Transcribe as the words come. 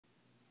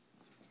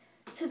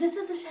So this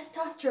is a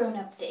testosterone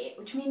update,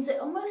 which means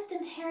it almost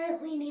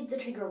inherently needs a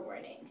trigger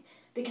warning,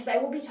 because I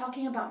will be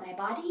talking about my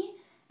body,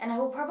 and I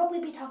will probably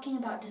be talking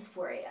about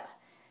dysphoria.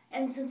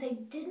 And since I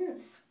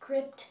didn't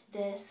script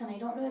this, and I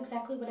don't know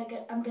exactly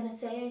what I'm going to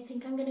say, I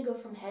think I'm going to go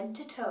from head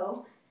to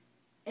toe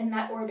in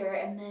that order,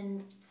 and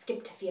then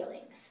skip to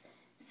feelings.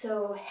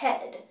 So,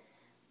 head.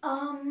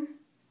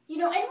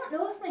 I don't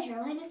know if my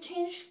hairline has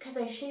changed, because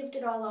I shaved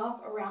it all off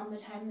around the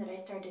time that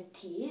I started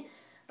tea,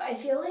 but I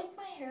feel like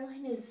my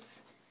hairline is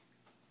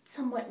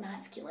somewhat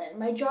masculine.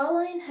 My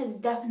jawline has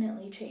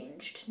definitely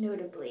changed,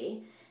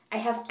 notably. I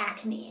have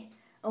acne.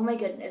 Oh my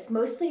goodness.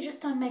 Mostly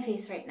just on my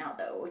face right now,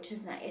 though, which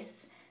is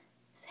nice.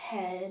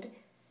 Head.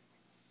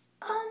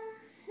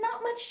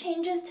 Not much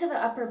changes to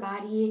the upper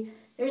body.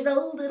 There's a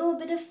little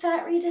bit of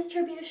fat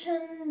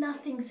redistribution.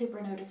 Nothing super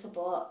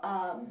noticeable.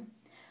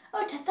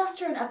 Oh,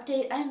 testosterone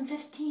update. I'm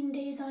 15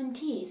 days on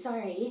tea.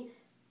 Sorry.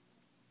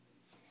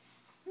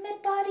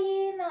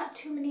 Mid-body, not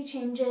too many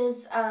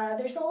changes.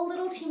 There's a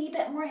little teeny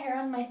bit more hair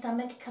on my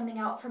stomach coming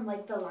out from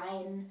like the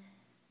line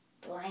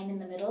in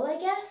the middle, I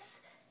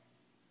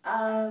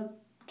guess.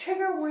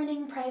 Trigger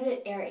warning,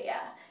 private area.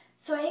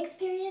 So I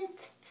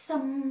experienced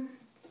some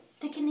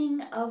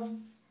thickening of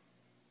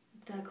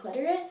the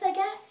clitoris, I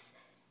guess,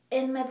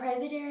 in my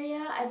private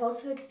area. I've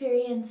also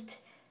experienced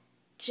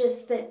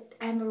just that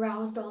I'm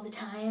aroused all the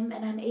time,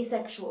 and I'm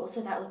asexual, so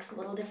that looks a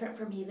little different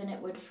for me than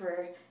it would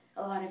for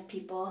a lot of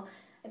people.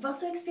 I've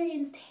also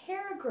experienced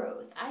hair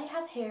growth. I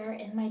have hair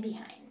in my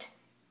behind.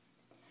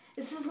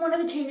 This is one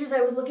of the changes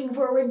I was looking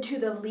forward to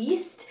the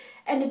least,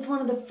 and it's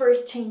one of the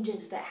first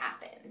changes that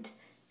happened.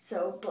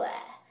 So, bleh.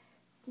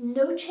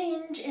 No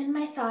change in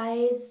my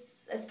thighs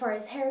as far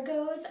as hair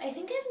goes. I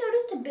think I've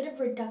noticed a bit of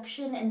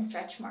reduction in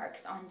stretch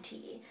marks on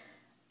T.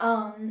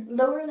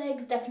 Lower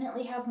legs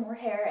definitely have more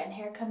hair, and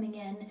hair coming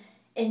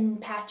in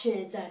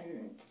patches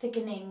and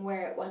thickening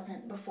where it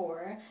wasn't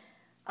before.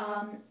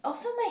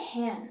 Also my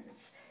hands.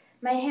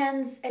 My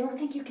hands, I don't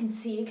think you can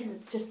see because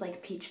it's just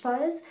like peach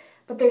fuzz,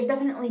 but there's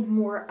definitely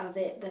more of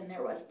it than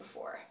there was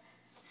before.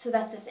 So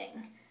that's a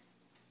thing.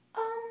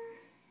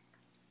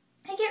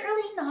 I get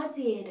really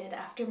nauseated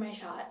after my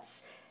shots.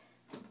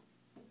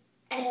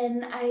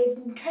 And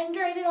I'm trying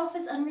to write it off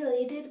as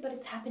unrelated, but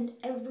it's happened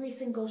every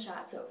single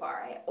shot so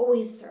far. I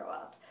always throw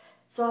up.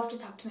 So I'll have to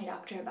talk to my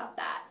doctor about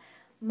that.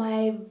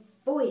 My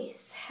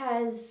voice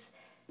has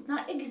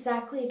not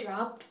exactly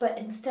dropped, but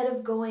instead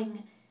of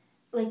going,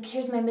 like,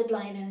 here's my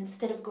midline, and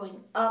instead of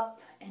going up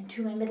and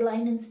to my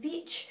midline in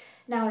speech,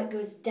 now it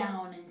goes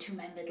down into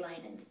my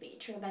midline in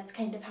speech, or that's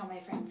kind of how my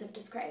friends have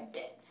described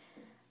it.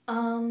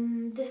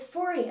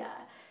 Dysphoria.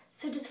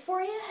 So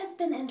dysphoria has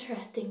been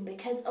interesting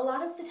because a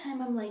lot of the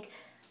time I'm like,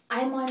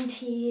 I'm on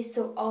T,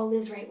 so all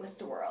is right with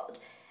the world.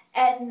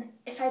 And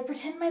if I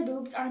pretend my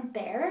boobs aren't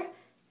there,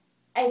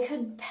 I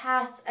could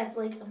pass as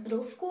like a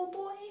middle school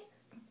boy,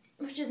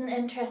 which is an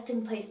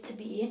interesting place to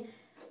be.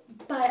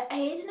 But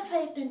I identify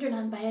as gender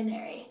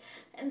non-binary,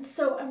 and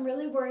so I'm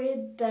really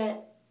worried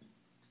that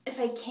if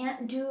I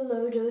can't do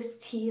low-dose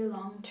T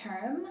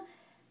long-term,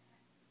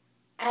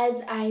 as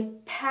I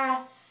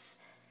pass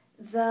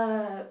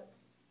the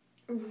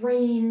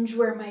range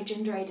where my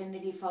gender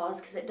identity falls,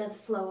 because it does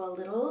flow a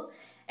little,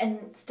 and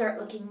start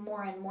looking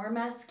more and more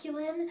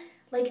masculine,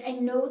 like I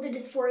know the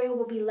dysphoria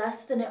will be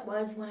less than it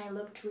was when I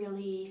looked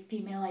really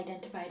female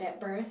identified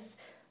at birth,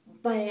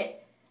 but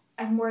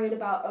I'm worried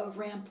about a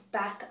ramp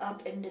back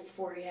up in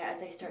dysphoria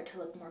as I start to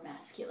look more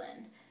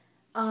masculine.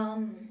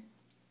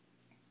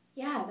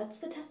 Yeah, that's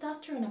the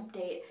testosterone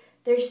update.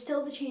 There's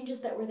still the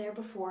changes that were there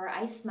before.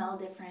 I smell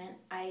different.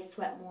 I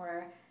sweat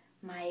more.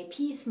 My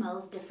pee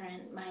smells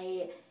different.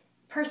 My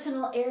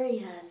personal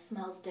area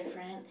smells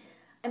different.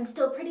 I'm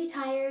still pretty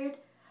tired.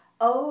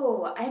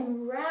 Oh,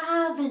 I'm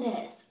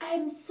ravenous.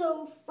 I'm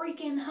so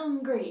freaking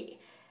hungry.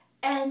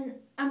 And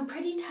I'm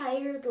pretty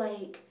tired,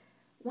 like,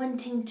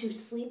 wanting to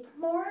sleep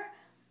more,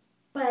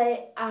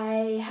 but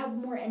I have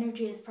more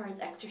energy as far as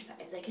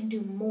exercise. I can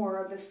do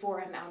more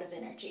before I'm out of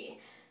energy.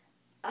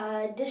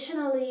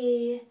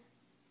 Additionally,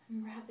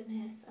 I'm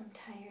ravenous, I'm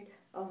tired.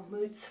 Oh,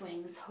 mood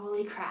swings,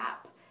 holy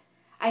crap.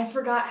 I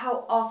forgot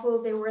how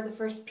awful they were the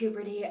first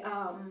puberty.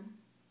 I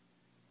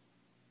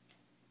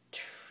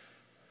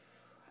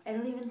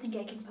don't even think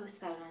I can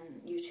post that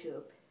on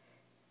YouTube.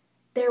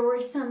 There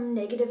were some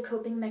negative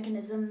coping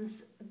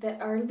mechanisms that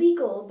are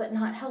legal but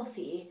not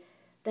healthy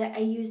that I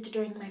used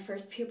during my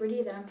first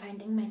puberty that I'm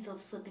finding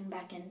myself slipping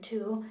back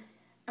into.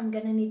 I'm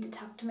gonna need to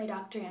talk to my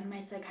doctor and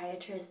my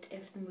psychiatrist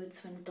if the mood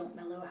swings don't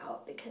mellow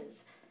out,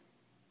 because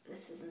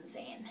this is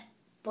insane.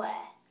 Bleh.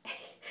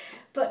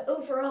 But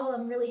overall,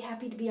 I'm really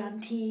happy to be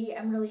on T.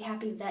 I'm really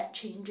happy that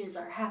changes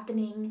are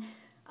happening.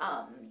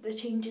 The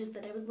changes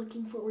that I was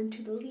looking forward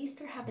to the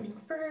least are happening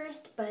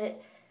first,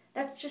 but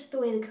that's just the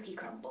way the cookie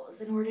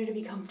crumbles in order to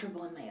be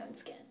comfortable in my own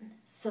skin.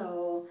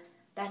 So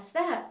that's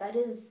that. That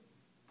is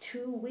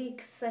 2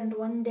 weeks and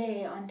 1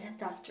 day on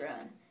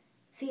testosterone.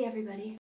 See everybody.